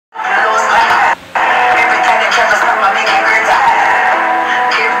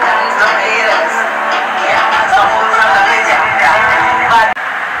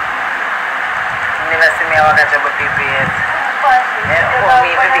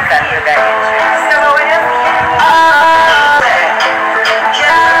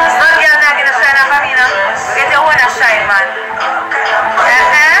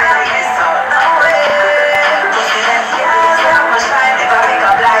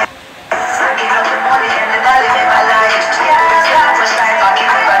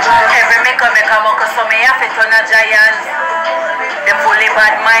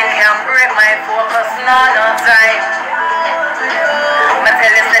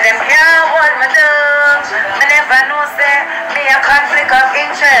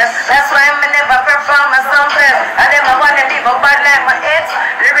That's why I never perform a song first. And them I want them people bad like my ex.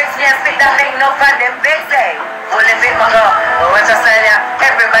 Lyrics can't speak that make no fun them big say. Well if it go, what I say ya,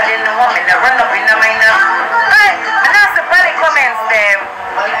 everybody know me, they run up in the mind now. Hey, and that's the funny comments them.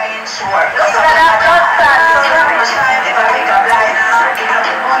 Well I ain't sure. Look at that, not sad. If I make a blind, working up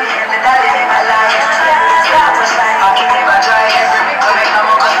the money and the daddy in my life. That was like I can never try every come make no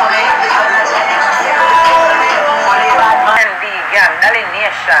more for me.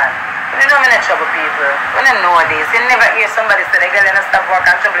 Nation. You know I'm in trouble people. When I know this, you never hear somebody say they gonna stop work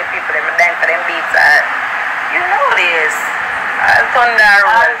and trouble people, they're dying for them beats. You know this. Thunder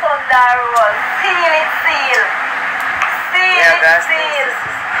roll. Thunder roll. Seal it, seal. Seal it, seal.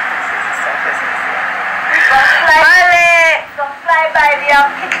 Some fly by the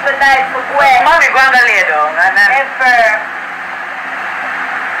kick the night for where? Mommy, go and lay down. Ever.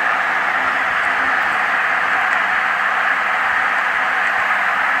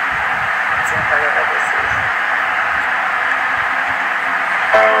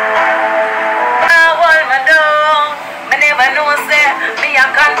 I know say me a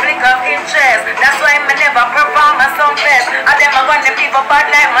conflict of interest. That's why I never perform a song best. And them I want the people bad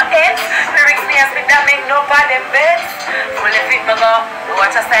like my ex. Lyrics me and speak that make no bad them best. Full of it me go,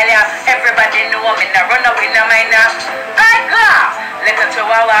 watch a style ya. Everybody know me now run up in the mind now. I go, little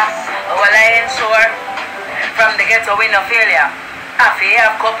chihuahua. Well I ain't sure. From the ghetto we no failure. I feel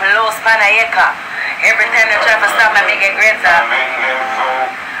have couple low span a acre. Every time they try to stop me get greater.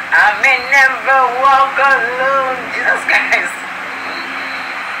 I may never walk alone. Jesus Christ.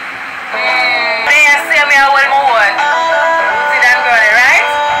 They say me I will move on. See that girl, right?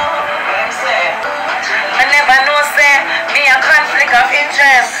 I never know say me a conflict of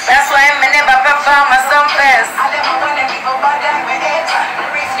interest. That's why I never perform a song first.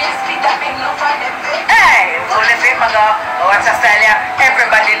 Hey, full of it, my girl. Watch a style ya.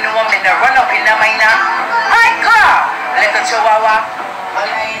 Everybody know me. They run up in the mind now. My God, little chihuahua. Well,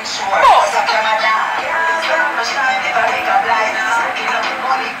 I ain't sure.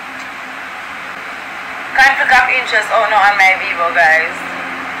 Conflict of interest, oh no, on my Vivo, guys.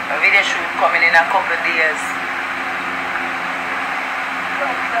 A video shoot coming in a couple of days.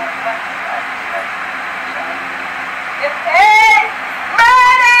 Hey!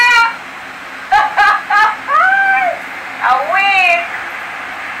 Murder! A week!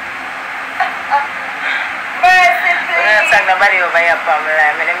 Mercy, please! We're not talking nobody over here, Pamela.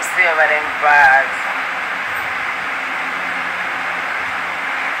 I mean, them stay over them bars.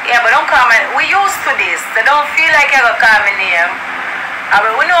 Yeah, but don't call me. We used to this. So don't feel like you're going to call me name. I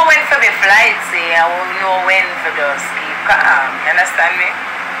mean, we know when for the flights, and we know when for just keep calm. You understand me?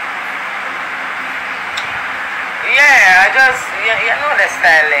 Yeah, I just, you know the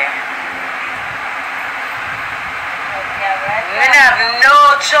style, eh? We have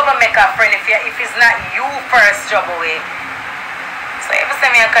no trouble make a friend if it's not you first trouble with. So if you say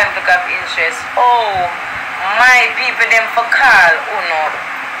me a conflict of interest, oh, my people them for call, no.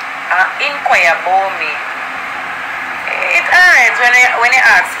 Inquire about me. It's alright when you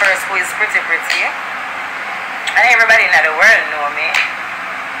ask first who is pretty, and everybody in the world know me,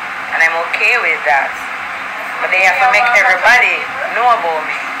 and I'm okay with that. But they have to make everybody know about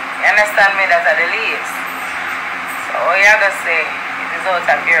me. You understand me? That's at the least. So you have to say it is out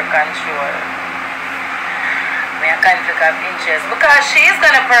of your control. Me a conflict of interest because she's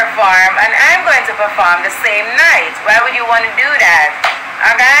gonna perform and I'm going to perform the same night. Why would you want to do that?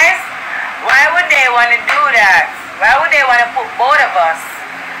 Guys, why would they want to do that? Why would they want to put both of us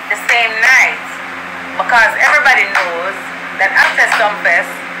the same night? Because everybody knows that after Sumfest,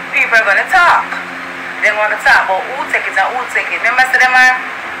 people are going to talk. They want to talk about who take it and who take it. Remember, so them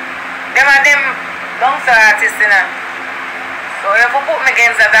gangster artists, you know. So if you put me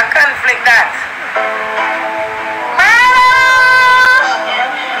against that, I conflict that.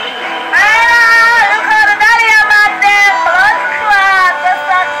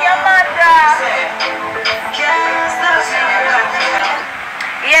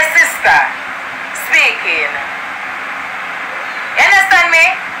 Yes, sister. Speaking. You understand me?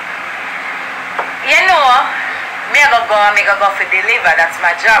 You know, me go for deliver. That's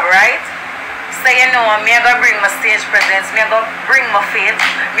my job, right? So you know, me go bring my stage presence. Me go bring my fit.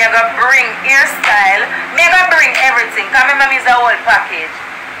 Me go bring hairstyle. Me go bring everything. Cause remember, me is a whole package.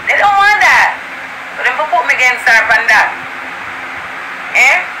 They don't want that. But them put me against her on that.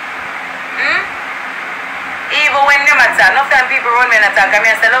 Eh? Even when them attack, enough time people run me and attack, I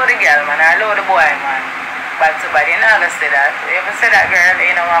mean, I say, love the girl, man, I love the boy, man. Back to body, you're not going to say that. You ever say that, girl,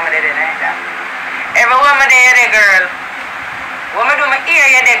 you know what I'm doing either. Every woman there, you're the girl. When I do my ear,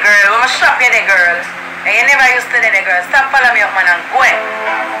 you're the girl. When I shop, you're the girl. And you never used to do the girl. Stop following me up, man, and go.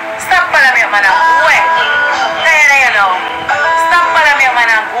 Stop following me up, man, and go. Tired of you know. Stop following me up, man,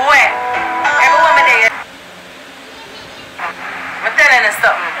 and go. Every woman there. I'm telling you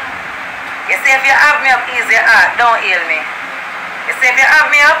something. You see, if you have me up easy heart, don't heal me. You see, if you have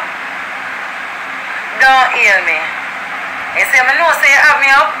me up, don't heal me. You see, I know say you have me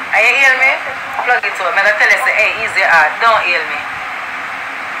up, and you heal me, plug it up. I'm going to tell you, say, hey, easy heart, don't heal me.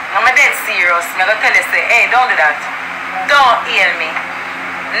 I'm dead serious. I'm going to tell you, say, hey, don't do that. Don't heal me.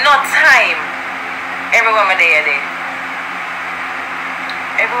 No time. Every woman there, there.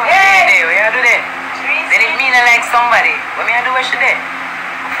 Every woman there, what you do there? Then it mean I like somebody. What me I do what she did?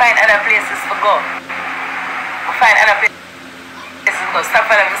 Find other places to go. Find other places to go. Stop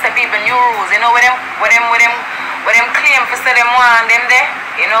following me. Say people new rules. You know where them claim for say them want them there?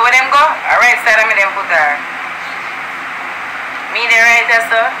 You know where them go? Alright side of me them put her. Me the right there,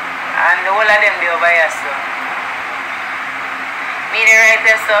 sir. And the whole of them be over here, sir. Me the right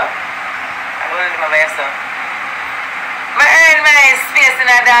there, sir. And the whole of them over here, sir. I earn my space in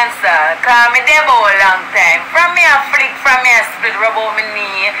a dancer, cause me there for a long time. From me a flick, from me a split, rub out my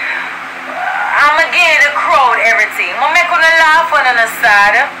knee. I'm again the crowd, everything. I make on a laugh on the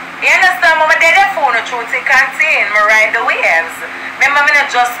side. You understand? I'm dead the phone through to contain. I ride the waves. Remember me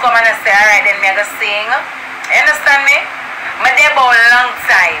not just come and I say, alright, then me I go sing. You understand me? I'm there for a long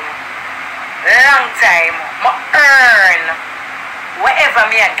time. Long time. I earn whatever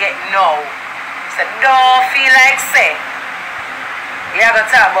me I get now. So don't feel like say. You have to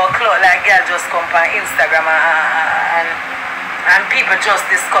talk about clothes like girl just come on Instagram and people just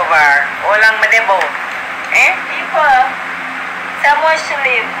discover how long me they bout. Eh? People, someone should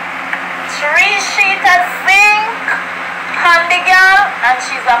live 3 sheets of zinc on the girl and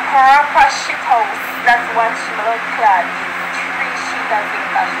she's a proper shit house. That's what she blood clad is. 3 sheets of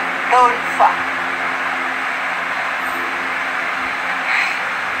zinc and she's done for.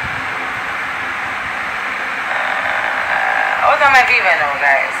 What am I giving now,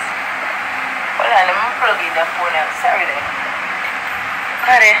 guys? Hold on, let me plug in the phone now. Sorry there.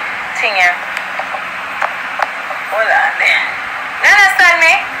 Got it. Thing here. Hold on there. You understand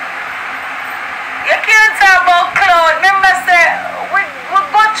me? You can't talk about clothes. Remember, say, we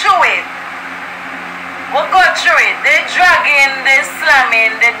go through it. We go through it. The dragging, the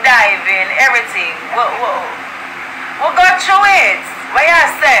slamming, the diving, everything. We go through it. What you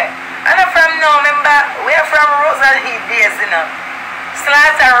say? And from now, remember, we are from Rosalie days, you know.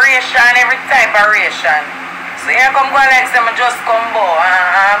 Slaughteration, every type of ration. So here come go like some just combo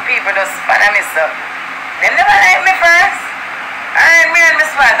and people just fan of me so. They never like me first. And me and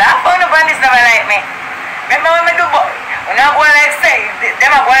Miss Father, I found up on this never like me. Remember when I do when I go like say,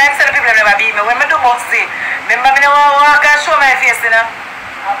 them I go like say the people never beat me. When I do boxing, remember me never walk and show my face, you know.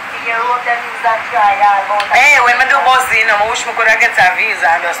 You wrote them use that try all about that. Hey, when I do bossy, you know, I wish I could have get a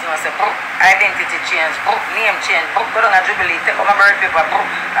visa and just know, say, identity change, name change, go down a jubilee, take up my birth paper,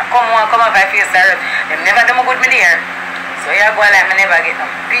 come on, my face, they never do good me there. So you go like, I never get no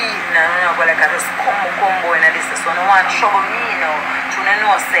beat, no, go like, I just combo in this, so no one trouble me, you know, to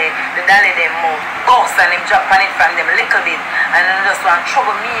know, say, the dolly them more, boss and them drop on it from them a little bit, and then just want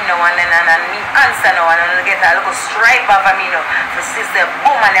trouble me, you know, and then and me answer now, and then get a little stripe off of me, you know, to see, say,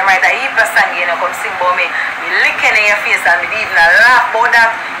 boom, and them write a heap of song, you know, come sing about me, me licking in your face, and me even laugh about that,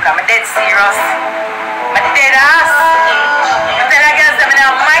 because I'm dead serious, I'm dead ass, I tell a girl, I'm in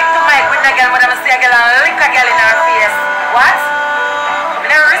mic to mic with a girl, but I'm see a girl and lick a girl in her face. What? I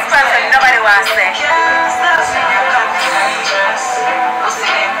never respond to nobody wants to say. It's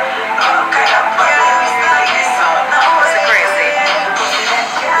crazy.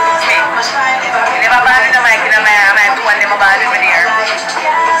 Me. I never banned in the mic and I'm the one them banned in here.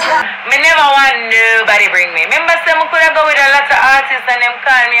 I never want nobody bring me. Remember say I could have go with a lot of artists and them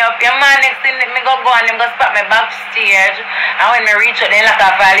call me up. Your man next thing me go and them go spot me backstage. And when me reach out, they like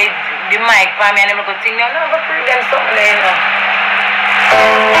a valid the mic for me and them go think, no, go free them something, you know.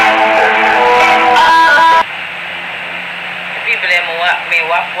 The people them whap me,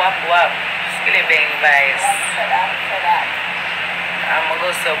 whap. Skilly bang vibes. I'm gonna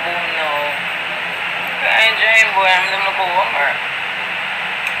go so boom now. I'm enjoying boy, I'm gonna go homework.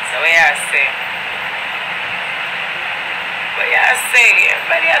 So what you say? What you say?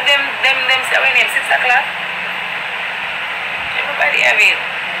 Everybody have them say when name 6 o'clock. Everybody have it.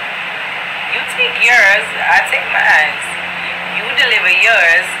 You take yours, I take mine. You deliver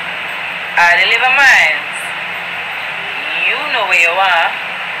yours, I deliver mine. You know where you are.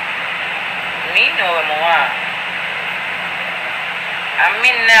 Me know where I want. I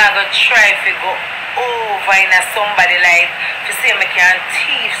mean now go try to go over in a somebody like to see me can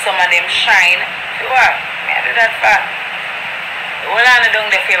thief some of them shine. Do what? Me I do that for. All I know down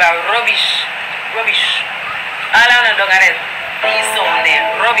there favor rubbish. Rubbish. All I know down there. Peace on there.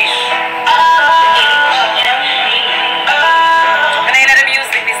 Rubbish. And I know the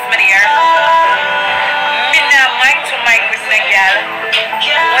music this my dear. Me now mic to mic with my girl.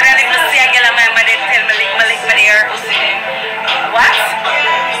 When I even see a girl on my mother tell me lick my dear. What?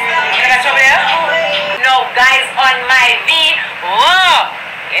 You got trouble there? No, guys, on my V. Whoa!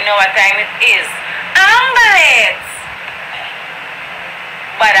 You know what time it is. Ambulance!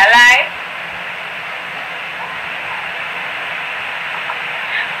 But I lie.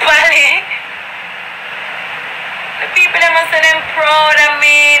 Funny. The people that must say them proud of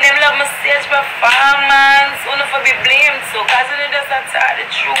me. Them love my stage performance. Wanna for be blamed so. Cause when you just tell the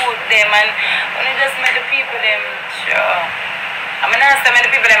truth them and when you just make the people them sure. I mean not make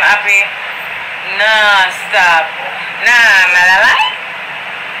the people them happy. Nah, stop. Nah, man, I lie.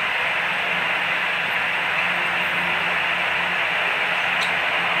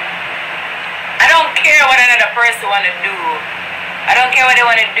 I don't care what another person wanna do. I don't care what they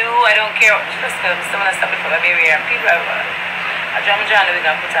wanna do. I don't care. Just because someone has stopped it for my baby and people are I drum John we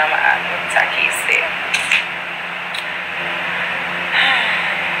gonna put on my hand. What Taki say?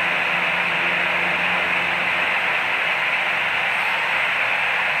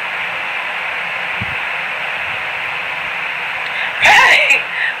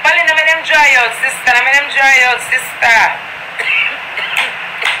 Pali na them dry out, sister. Na them dry out, sister.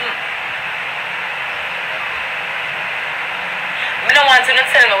 I don't want to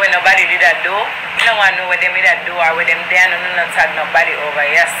tell me when nobody did that do. I don't want to know what them did that do or what them there and not tag nobody over.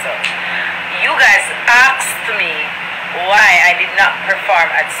 Yes, sir. You guys asked me why I did not perform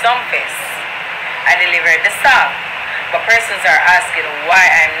at some fest. I delivered the song. But persons are asking why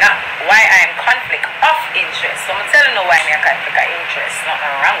I am conflict of interest. So I'm telling you why I'm a conflict of interest.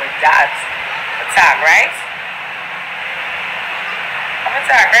 Nothing wrong with that. Attack, right? I'm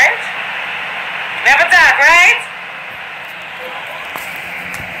attack, right? We have attack, right?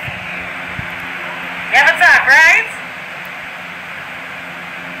 We have attack, right?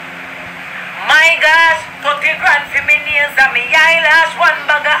 My gosh, 30 grand for me nails and me eyelash, one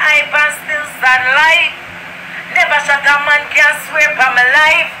bag of eye and still sunlight. Never shot a man can swear for my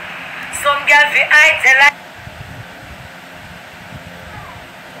life. Some girl fi eye tell like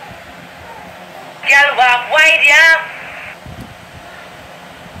girl walk wide, yeah.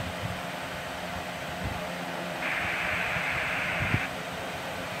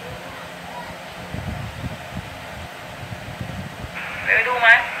 What we do,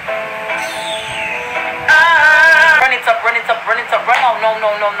 man? Run it up, run it up, run it up. Run out. No.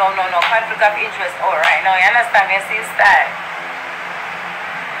 Conflict of interest. Oh, right now, you understand me? See style.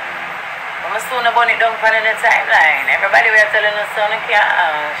 I'm soon about it down on the timeline. Everybody we are telling us son can't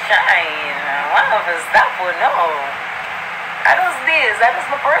shine. Wow, stop for no. I just this. That is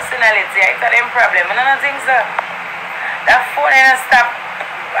my personality. I got them problem. And I think so. That phone ain't stop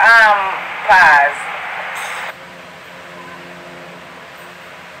pause.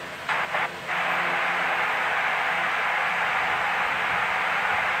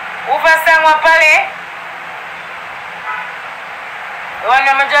 Who first sang what Pali? The one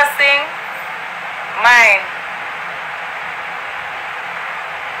that I just sing? Mine.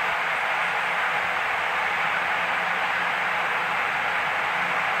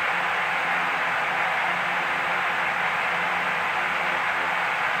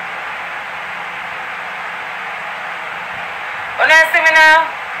 When I see me now?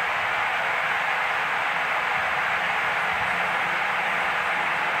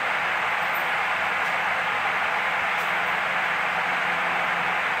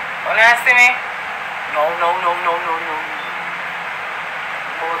 When you see me? No.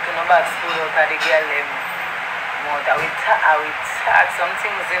 Go to the back studio to the girl them. More that we talk some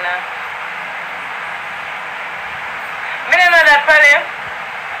things, you know. Me don't know that Pali.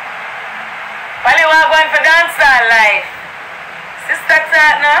 Pali was going for dancehall life. Sister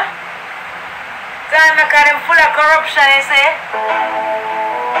talk now. Talk now because them full of corruption, you see.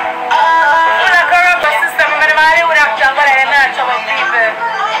 Full of corruption, sister. Remember them Hollywood actors, but they're not trouble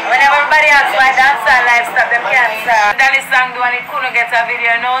people. When everybody asks why dancehall life stop, them can't stop. Danny sang do and it couldn't get a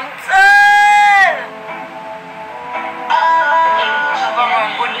video known.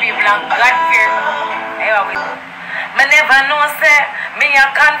 Around good people and God fear. Me never know say me a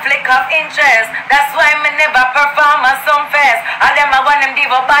conflict of interest. That's why me never perform at some fest. All them I want them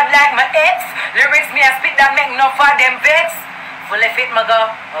diva bad like my ex. Lyrics me a spit that make no for them vex. Full of it me go,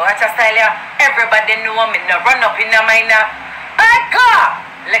 watch a style ya. Everybody know me no run up in a minor. I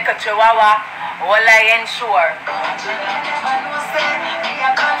go like a chihuahua, all I ensure.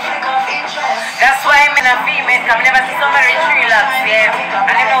 That's somebody relax, yeah.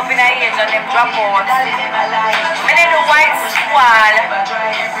 And them up in the age and them drop out. Me need the white squall.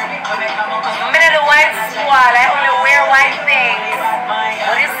 Me need the white squall. I only wear white things.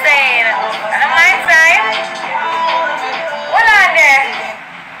 What is saying? And my time? What on there?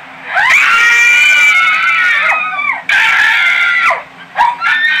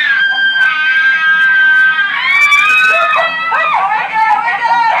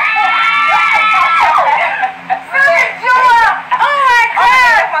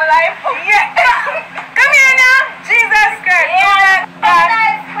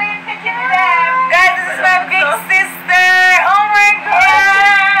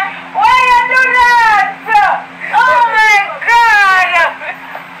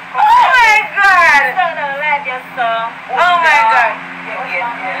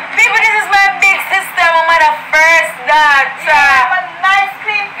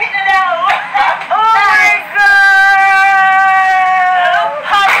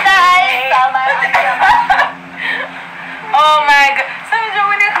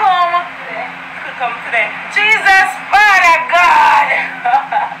 Jesus, Father God!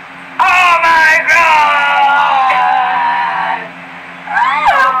 Oh my God!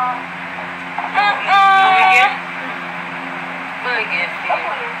 Really good for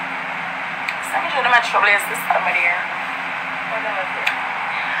you. Some of them are trouble your sister, my dear.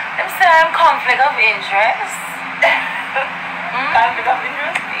 Them say I'm conflict of interest. Conflict of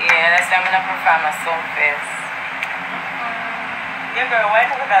interest? Yeah, that's why I'm gonna perform a song first. Yeah, girl, why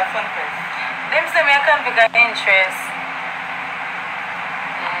talk about fun first? Them say me a conflict of interest.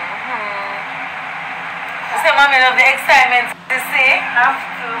 You say, mommy, love the excitement, you see? Have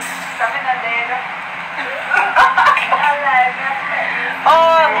to. Something that dead.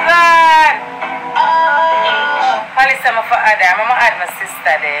 Oh, God! Polly said I'm for add I'm gonna add my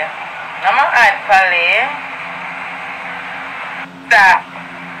sister there. I'm gonna add Polly. That.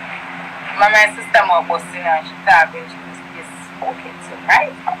 My sister more bossy now. She talking, she's spoken to,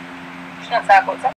 right? She not talk about